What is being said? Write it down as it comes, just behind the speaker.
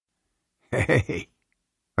Hey,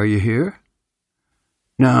 are you here?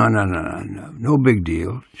 No. No big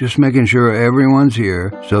deal. Just making sure everyone's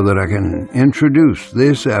here so that I can introduce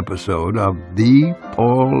this episode of The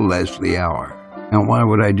Paul Leslie Hour. Now, why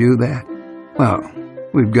would I do that? Well,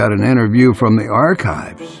 we've got an interview from the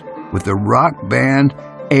archives with the rock band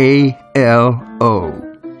ALO.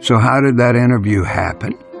 So how did that interview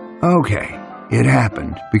happen? Okay, it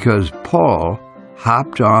happened because Paul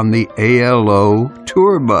hopped on the ALO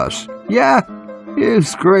tour bus. Yeah,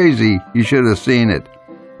 it's crazy. You should have seen it.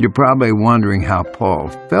 You're probably wondering how Paul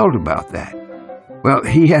felt about that. Well,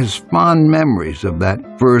 he has fond memories of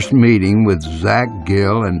that first meeting with Zach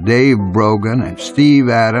Gill and Dave Brogan and Steve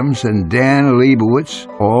Adams and Dan Leibowitz,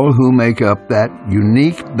 all who make up that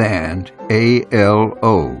unique band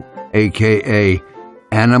ALO, a.k.a.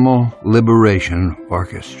 Animal Liberation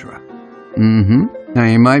Orchestra. Now,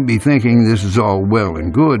 you might be thinking this is all well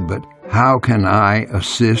and good, but how can I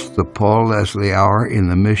assist the Paul Leslie Hour in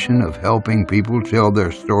the mission of helping people tell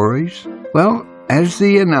their stories? Well, as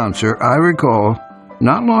the announcer, I recall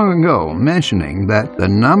not long ago mentioning that the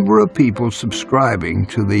number of people subscribing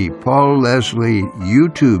to the Paul Leslie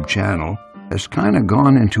YouTube channel has kind of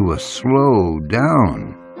gone into a slow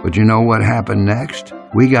down. But you know what happened next?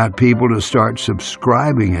 We got people to start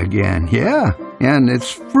subscribing again. Yeah, and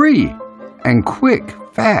it's free and quick,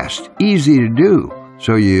 fast, easy to do.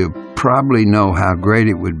 So you probably know how great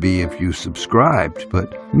it would be if you subscribed,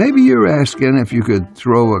 but maybe you're asking if you could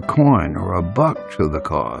throw a coin or a buck to the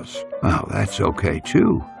cause. Well, that's okay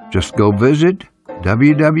too. Just go visit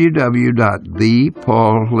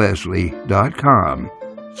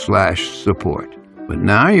www.thepaulleslie.com/support. But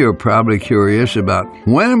now you're probably curious about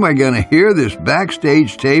when am I going to hear this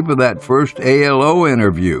backstage tape of that first ALO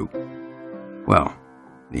interview? Well,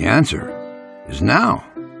 the answer is now.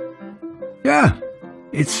 Yeah,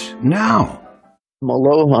 it's now.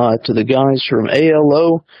 Aloha to the guys from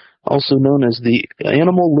ALO, also known as the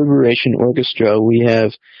Animal Liberation Orchestra. We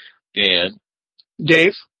have Dan,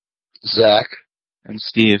 Dave, Zach, and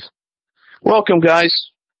Steve. Welcome,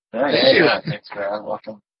 guys. Thanks for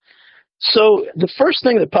welcome. So the first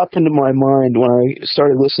thing that popped into my mind when I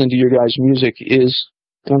started listening to your guys' music is,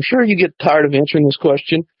 and I'm sure you get tired of answering this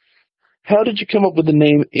question, how did you come up with the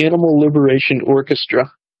name Animal Liberation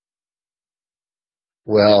Orchestra?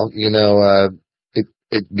 Well,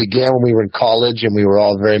 it began when we were in college, and we were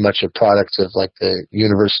all very much a product of like the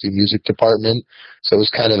university music department. So it was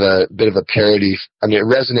kind of a bit of a parody. I mean, it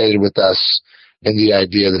resonated with us in the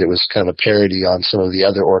idea that it was kind of a parody on some of the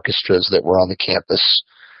other orchestras that were on the campus.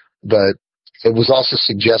 But it was also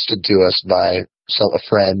suggested to us by a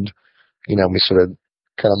friend. We sort of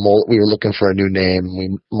we were looking for a new name.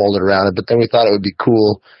 We molded around it, but then we thought it would be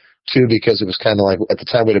cool too, because it was kind of like, at the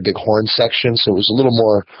time we had a big horn section, so it was a little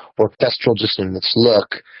more orchestral just in its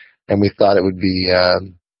look, and we thought it would be,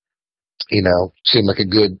 seemed like a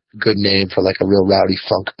good name for like a real rowdy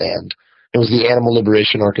funk band. It was the Animal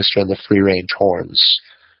Liberation Orchestra and the Free Range Horns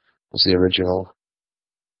was the original.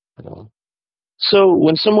 So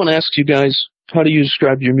when someone asks you guys, how do you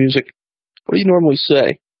describe your music, what do you normally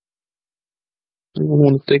say? Anyone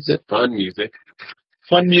want to take that? Fun music.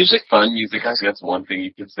 Fun music? Fun music. I think that's one thing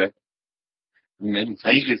you could say.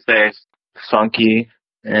 I usually say funky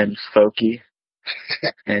and folky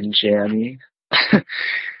and jammy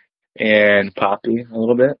and poppy a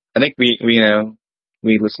little bit. I think we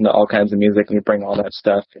listen to all kinds of music and we bring all that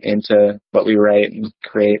stuff into what we write and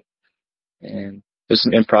create. And there's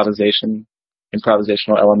some improvisational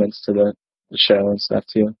elements to the show and stuff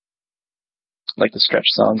too. Like to stretch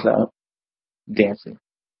songs out, dancing.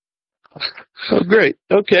 Oh, great.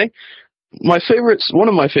 Okay. One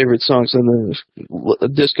of my favorite songs on the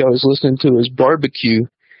disc I was listening to is Barbecue.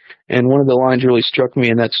 And one of the lines really struck me,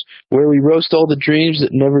 and that's where we roast all the dreams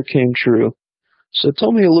that never came true. So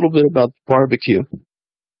tell me a little bit about Barbecue.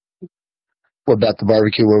 What about the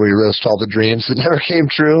barbecue where we roast all the dreams that never came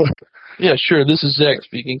true? Yeah, sure. This is Zach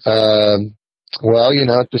speaking. Well,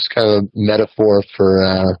 just kind of a metaphor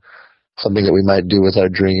for something that we might do with our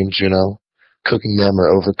dreams, cooking them or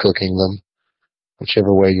overcooking them,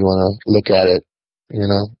 whichever way you want to look at it,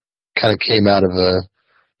 kind of came out of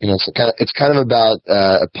it's kind of about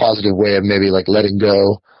a positive way of maybe like letting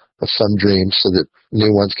go of some dreams so that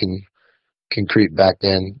new ones can creep back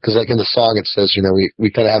in. Because like in the song it says,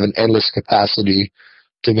 we kind of have an endless capacity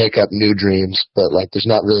to make up new dreams, but like there's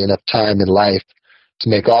not really enough time in life to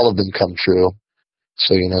make all of them come true.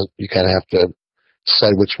 So, you kind of have to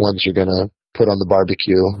decide which ones you're going to put on the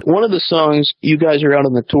barbecue. One of the songs, you guys are out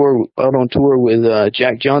on tour with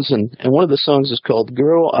Jack Johnson, and one of the songs is called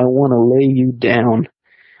Girl, I Want to Lay You Down.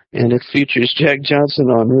 and it features Jack Johnson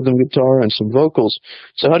on rhythm guitar and some vocals.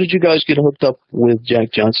 So how did you guys get hooked up with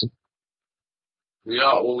Jack Johnson? We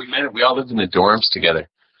all lived in the dorms together.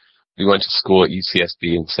 We went to school at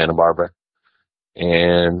UCSB in Santa Barbara.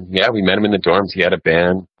 And yeah, we met him in the dorms. He had a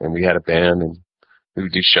band and we had a band, and we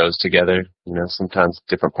would do shows together, sometimes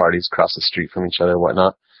different parties across the street from each other and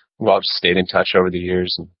whatnot. We all just stayed in touch over the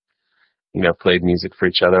years and, played music for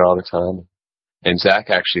each other all the time. And Zach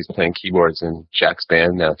actually is playing keyboards in Jack's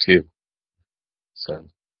band now too. So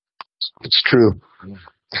it's true.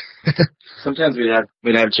 Sometimes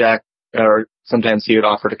we'd have Jack, or sometimes he would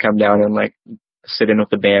offer to come down and like sit in with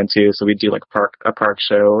the band too. So we'd do like a park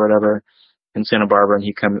show or whatever in Santa Barbara, and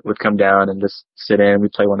he would come down and just sit in.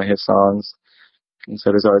 We'd play one of his songs. And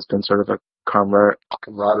so there's always been sort of a camaraderie.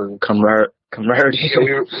 Yeah,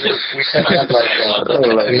 we kind of had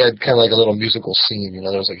we had kind of like a little musical scene.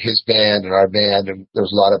 There was like his band and our band, and there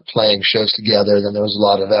was a lot of playing shows together. Then there was a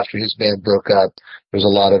lot of, after his band broke up, there was a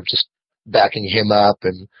lot of just backing him up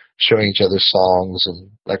and showing each other songs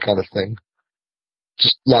and that kind of thing.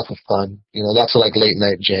 Just lots of fun. Lots of like late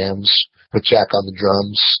night jams with Jack on the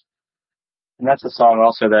drums. And that's a song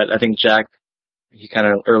also that I think Jack, he kind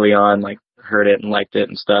of early on like heard it and liked it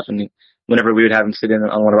and stuff, and whenever we would have him sit in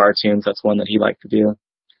on one of our tunes, that's one that he liked to do.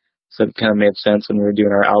 So it kind of made sense when we were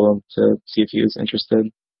doing our album to see if he was interested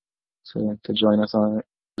to join us on it.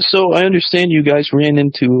 So I understand you guys ran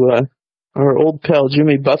into our old pal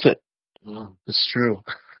Jimmy Buffett. It's true.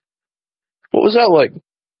 What was that like?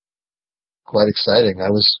 Quite exciting.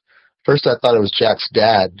 First I thought it was Jack's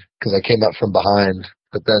dad because I came up from behind,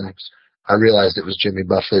 but then I realized it was Jimmy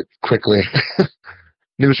Buffett quickly.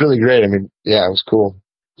 It was really great. I mean, yeah, it was cool.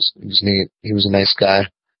 It was neat. He was a nice guy.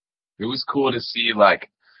 It was cool to see,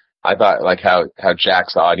 I thought, how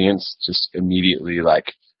Jack's audience just immediately,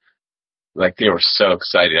 they were so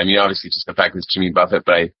excited. I mean, obviously just the fact that it's Jimmy Buffett,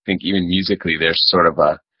 but I think even musically there's sort of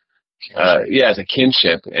it's a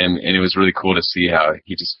kinship, and it was really cool to see how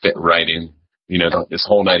he just fit right in, this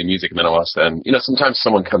whole night of music, and then all of a sudden, sometimes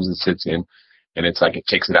someone comes and sits in, and it's like it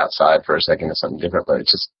takes it outside for a second to something different, but it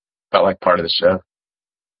just felt like part of the show.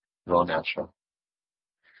 Real natural.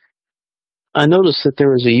 I noticed that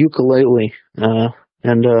there was a ukulele, and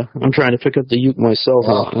I'm trying to pick up the uke myself.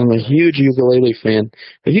 Oh. I'm a huge ukulele fan.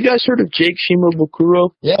 Have you guys heard of Jake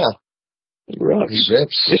Shimabukuro? Yeah. He rocks. He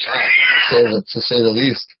rips, to say the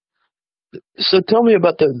least. So tell me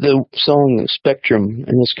about the song Spectrum,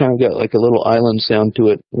 and it's kind of got like a little island sound to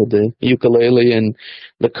it with the ukulele and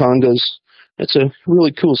the congas. It's a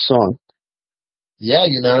really cool song. Yeah,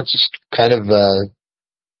 it's just kind of,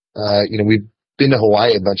 we've been to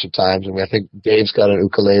Hawaii a bunch of times, and I think Dave's got an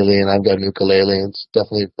ukulele and I've got an ukulele, and it's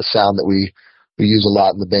definitely a sound that we use a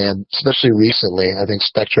lot in the band, especially recently. I think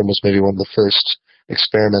Spectrum was maybe one of the first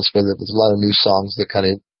experiments with it. There's a lot of new songs that kind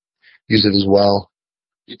of use it as well.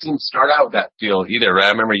 You didn't start out with that feel either, right?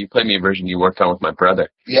 I remember you played me a version you worked on with my brother.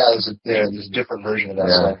 Yeah, there's a different version of that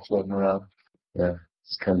song floating around. Yeah,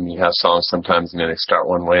 it's kind of neat how songs sometimes, they start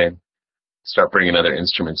one way and start bringing other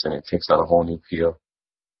instruments in. It takes on a whole new feel.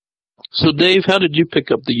 So Dave, how did you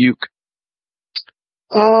pick up the uke?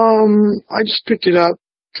 I just picked it up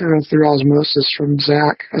kind of through osmosis from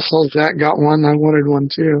Zach. I saw Zach got one. I wanted one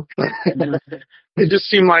too. But it just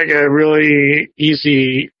seemed like a really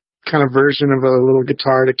easy kind of version of a little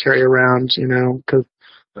guitar to carry around, because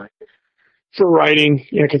for writing,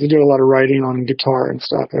 because I do a lot of writing on guitar and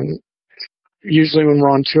stuff. And usually when we're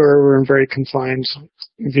on tour, we're in very confined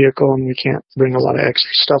vehicle and we can't bring a lot of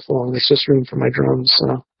extra stuff along. There's just room for my drums.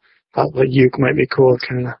 So I thought the uke might be cool,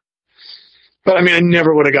 kind of. But I mean, I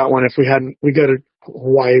never would have got one if we go to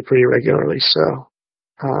Hawaii pretty regularly. So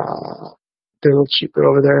they're a little cheaper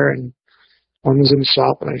over there, and one was in the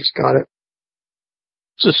shop and I just got it.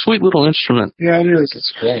 It's a sweet little instrument. Yeah, it is.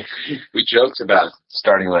 It's great. We joked about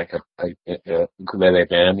starting like a ukulele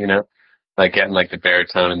band, like getting like the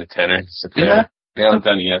baritone and the tenor. So Yeah. They haven't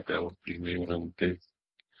done it yet, though.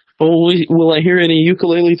 Oh, will I hear any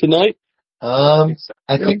ukulele tonight? I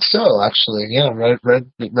think so, actually. Yeah, right at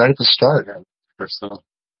the start. First song.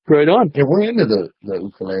 Right on. Yeah, we're into the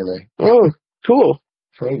ukulele. Oh, cool.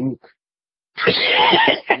 Pro uke.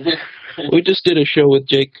 We just did a show with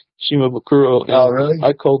Jake Shimabukuro. Oh, really?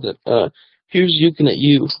 I called it, Here's Uking at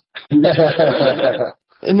You.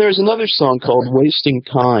 And there's another song called Wasting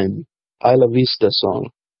Time, Isla Vista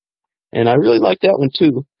song. And I really like that one,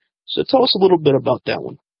 too. So tell us a little bit about that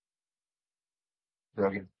one.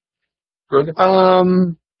 Brogan.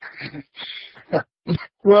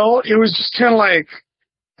 Well, it was just kind of like,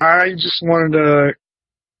 I just wanted to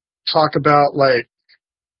talk about, like,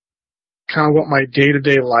 kind of what my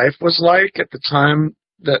day-to-day life was like at the time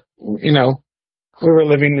that, we were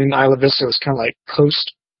living in Isla Vista. It was kind of like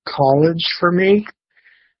post-college for me.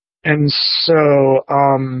 And so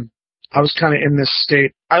I was kind of in this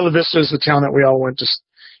state. Isla Vista is the town that we all went to.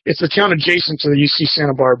 It's the town adjacent to the UC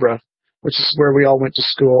Santa Barbara, which is where we all went to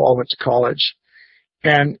school, all went to college.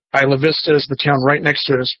 And Isla Vista is the town right next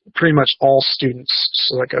to it. It's pretty much all students.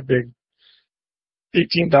 So like a big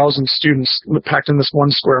 18,000 students packed in this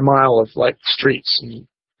 1 square mile of like streets and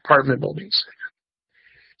apartment buildings.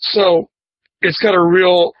 So it's got a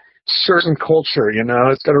real certain culture, you know.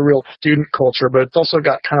 It's got a real student culture, but it's also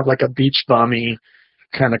got kind of like a beach bummy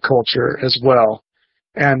kind of culture as well.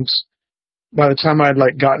 And by the time I'd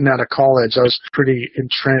like gotten out of college, I was pretty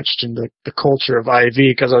entrenched in the culture of IV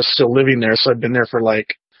because I was still living there. So I'd been there for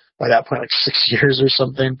like, by that point, like 6 years or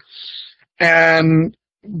something.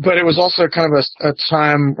 But it was also kind of a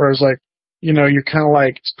time where I was like, you know, you're kind of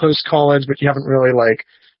like, it's post-college, but you haven't really like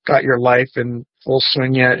got your life in full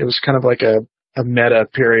swing yet. It was kind of like a meta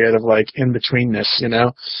period of like in-betweenness, you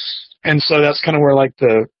know? And so that's kind of where like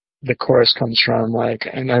the chorus comes from. Like,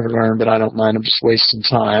 I never learned, but I don't mind. I'm just wasting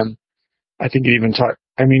time. I think it even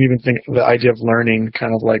even think the idea of learning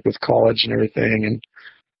kind of like with college and everything.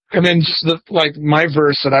 And then just my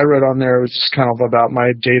verse that I wrote on there was just kind of about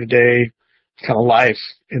my day-to-day kind of life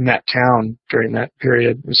in that town during that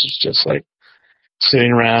period. This is just like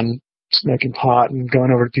sitting around smoking pot and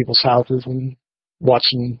going over to people's houses and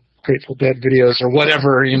watching Grateful Dead videos or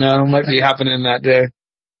whatever, you know, might be happening that day.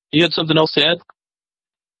 You had something else to add?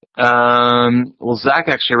 Well, Zach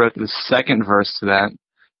actually wrote the second verse to that.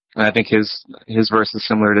 And I think his verse is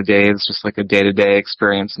similar to Dave's, just like a day-to-day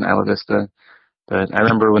experience in Isla Vista. But I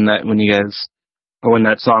remember when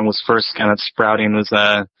that song was first kind of sprouting was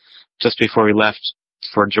just before we left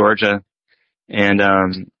for Georgia, and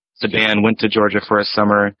the band went to Georgia for a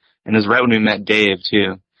summer, and it was right when we met Dave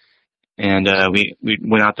too. And we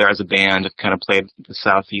went out there as a band, kind of played the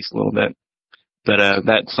Southeast a little bit. But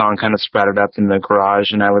that song kind of sprouted up in the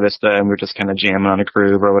garage in Isla Vista, and we were just kind of jamming on a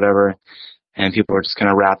groove or whatever. And people were just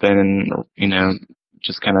kind of rapping and, you know,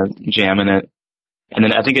 just kind of jamming it. And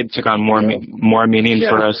then I think it took on more meaning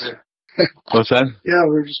for us. What's that? Yeah, we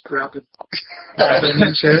were just rapping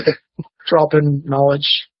and shit. Dropping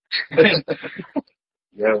knowledge.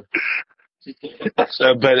 Yeah.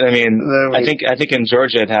 So, but I mean, I think in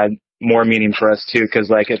Georgia it had more meaning for us too, because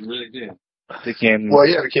like it really did. It became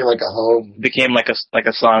like a home. Became like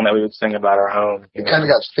a song that we would sing about our home. It kind of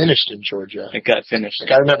got finished in Georgia. It got finished.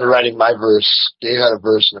 Like I remember writing my verse. Dave had a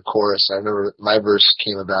verse and a chorus. I remember my verse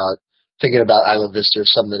came about thinking about Isla Vista,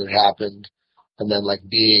 something that had happened, and then like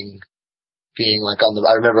being like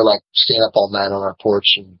I remember like staying up all night on our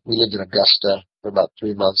porch, and we lived in Augusta for about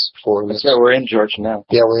 3 months before. So we're in Georgia now.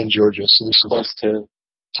 Yeah, we're in Georgia, so this is close to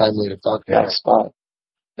timely to talk that about. spot.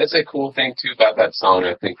 That's a cool thing too about that song.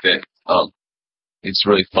 I think that it's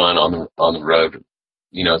really fun on the road,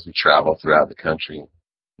 you know, as we travel throughout the country,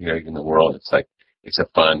 you know, even the world. It's like it's a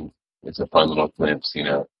fun little glimpse, you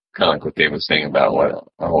know, kind of like what Dave was saying about what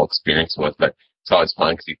our whole experience was. But it's always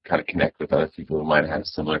fun because you kind of connect with other people who might have had a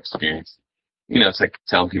similar experience. You know, it's like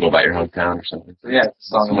telling people about your hometown or something. So, yeah, it's a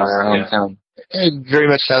song about our hometown. It very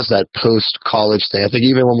much has that post-college thing. I think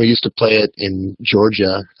even when we used to play it in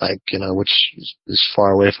Georgia, like, you know, which is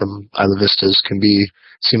far away from Isla Vistas,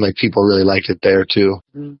 seemed like people really liked it there too.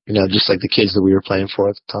 You know, just like the kids that we were playing for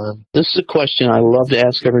at the time. This is a question I love to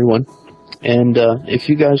ask everyone. And if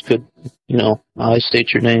you guys could, you know, I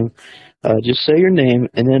state your name, just say your name,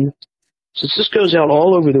 and then since this goes out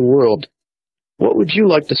all over the world, what would you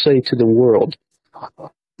like to say to the world?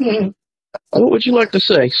 What would you like to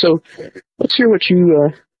say? So let's hear what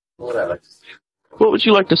you. What would I like to say? What would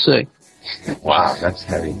you like to say? Wow, that's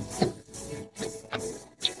heavy.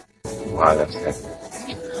 Wow, that's heavy.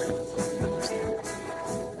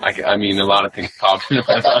 I mean, a lot of things pop into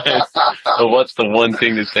my mind. So what's the one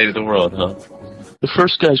thing to say to the world, huh? The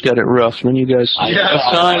first guy's got it rough. When you guys, I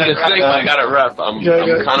got it rough. I'm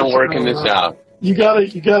kind of working this out. You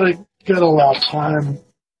gotta allow time.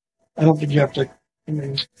 I don't think you have to. I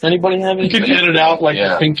mean, anybody have you anything? could edit out like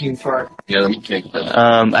the thinking part. Yeah, let me think.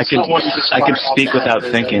 I could speak without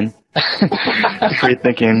thinking. Free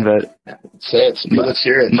thinking, but say it. Let's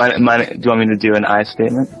hear it. Do you want me to do an I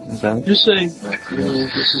statement? Is that just say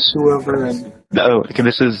this is whoever and. Oh, okay.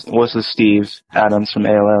 This is Steve Adams from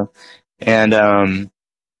ALO, and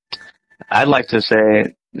I'd like to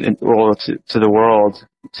say, well, to the world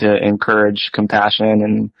to encourage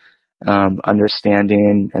compassion and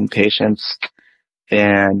understanding and patience.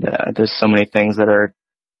 And there's so many things that are,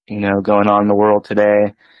 you know, going on in the world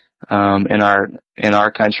today, in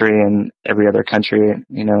our country and every other country,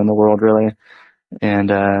 you know, in the world really. And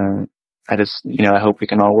I hope we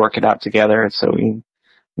can all work it out together so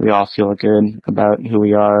we all feel good about who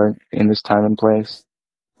we are in this time and place.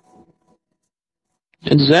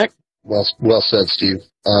 And Zach? Well said, Steve.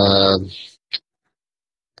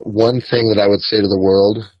 One thing that I would say to the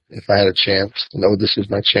world, if I had a chance, this is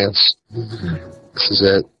my chance. This is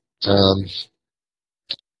it.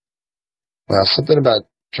 Well, something about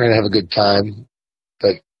trying to have a good time,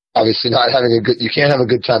 but obviously you can't have a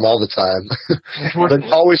good time all the time, but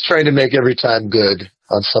always trying to make every time good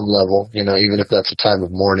on some level, even if that's a time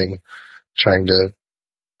of mourning, trying to,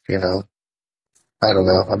 I don't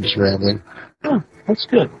know, I'm just rambling. Oh, that's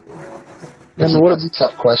good. That's a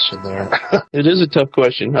tough question there. It is a tough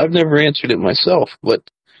question. I've never answered it myself, but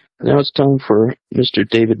now it's time for Mr.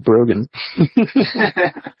 David Brogan.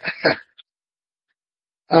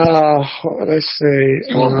 What would I say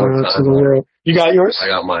to the world? You got yours? I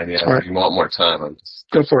got mine, yeah. Right. If you want more time,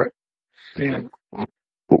 Go for it. Yeah.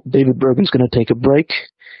 David Brogan's going to take a break.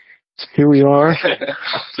 Here we are.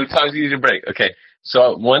 Sometimes you need a break. Okay,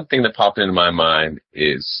 so one thing that popped into my mind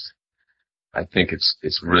is I think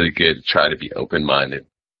it's really good to try to be open-minded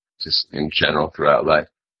just in general throughout life.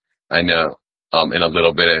 I know in a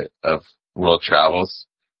little bit of world travels,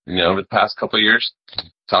 over the past couple of years,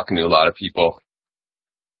 talking to a lot of people,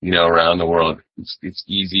 around the world, it's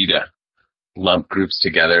easy to lump groups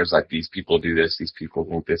together. It's like these people do this, these people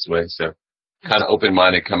think this way. So kind of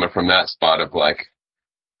open-minded coming from that spot of like,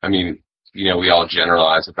 we all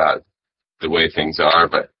generalize about the way things are,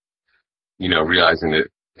 but, realizing that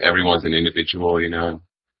everyone's an individual, and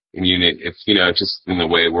if, just in the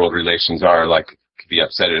way world relations are, like, could be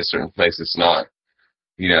upset at a certain place. It's not,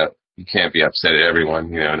 you can't be upset at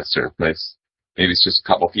everyone, in a certain place. Maybe it's just a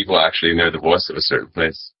couple people actually know the voice of a certain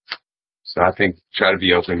place. So I think try to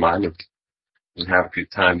be open-minded and have a good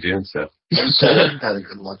time doing so. That's a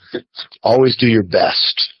good one. Always do your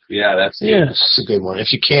best. Yeah, that's a good one.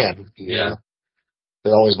 If you can. Yeah.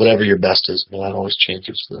 But always, whatever your best is, that always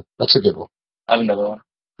changes. That's a good one. I have another one.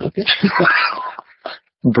 Okay.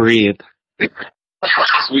 Breathe.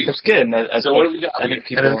 Sweet. That's good. So what do we got? And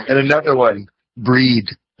another one.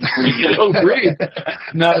 Breed. Don't breathe.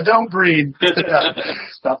 No, don't breed.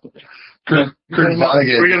 Stop it. Kurt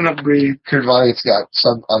Vonnegut. We're going to breed. Kurt Vonnegut's got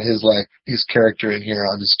some on his character in here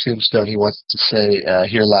on his tombstone. He wants to say,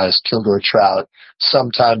 "Here lies Kilgore Trout.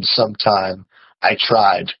 Sometime, I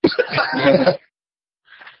tried."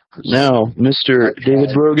 Now, Mr.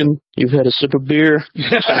 David Brogan, you've had a sip of beer,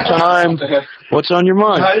 some time. What's on your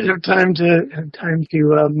mind? I have time to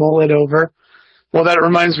mull it over. Well, that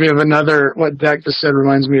reminds me of what Dak just said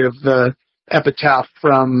reminds me of the epitaph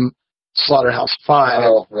from Slaughterhouse 5.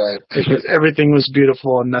 Oh, right. Everything was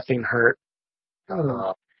beautiful and nothing hurt.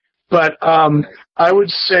 But I would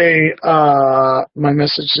say my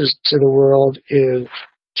message to the world is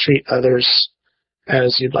treat others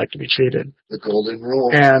as you'd like to be treated. The golden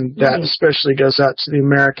rule. And that especially goes out to the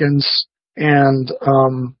Americans. And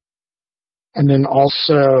then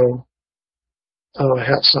also, I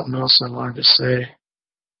had something else I wanted to say.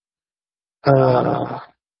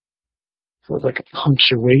 Like a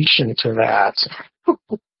punctuation to that.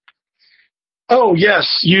 Oh,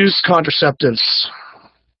 yes, use contraceptives.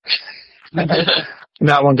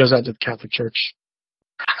 That one goes out to the Catholic Church.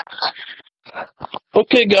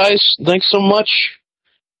 Okay, guys, thanks so much.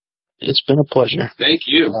 It's been a pleasure. Thank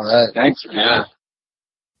you. All right. Thanks. Yeah.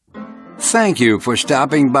 Thank you for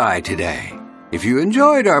stopping by today. If you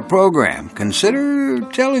enjoyed our program, consider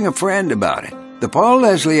telling a friend about it. The Paul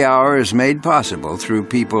Leslie Hour is made possible through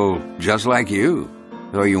people just like you.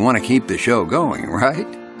 So you want to keep the show going, right?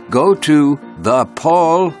 Go to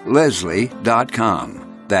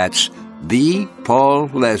thepaulleslie.com. That's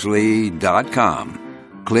thepaulleslie.com.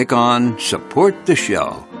 Click on Support the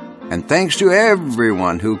Show. And thanks to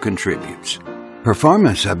everyone who contributes.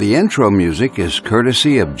 Performance of the intro music is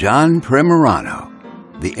courtesy of John Primorano,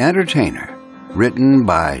 The Entertainer, written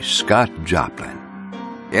by Scott Joplin.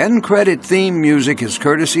 End credit theme music is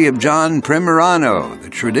courtesy of John Primorano, the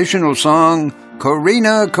traditional song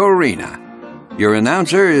Corina Corina. Your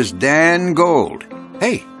announcer is Dan Gold.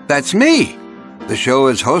 Hey, that's me. The show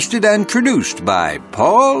is hosted and produced by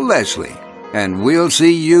Paul Leslie. And we'll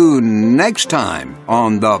see you next time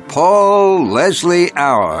on the Paul Leslie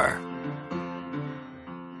Hour.